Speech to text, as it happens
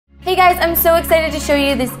Hey guys, I'm so excited to show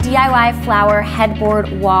you this DIY flower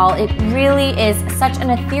headboard wall. It really is such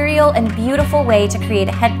an ethereal and beautiful way to create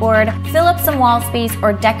a headboard, fill up some wall space,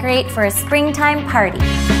 or decorate for a springtime party.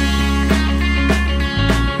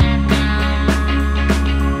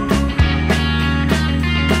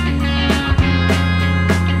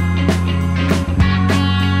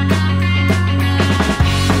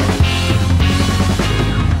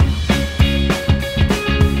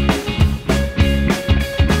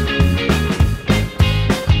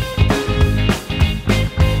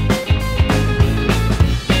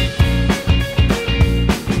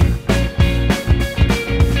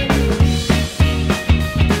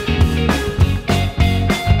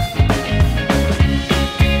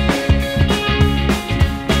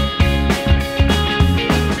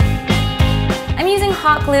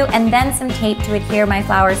 Hot glue and then some tape to adhere my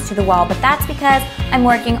flowers to the wall, but that's because I'm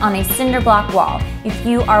working on a cinder block wall. If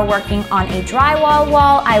you are working on a drywall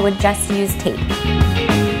wall, I would just use tape.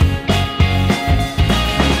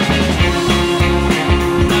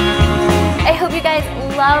 I hope you guys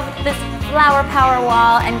loved this flower power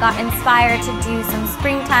wall and got inspired to do some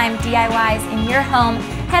springtime DIYs in your home.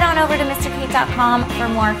 Head on over to MrKate.com for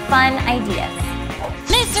more fun ideas.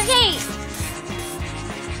 Mr. Kate!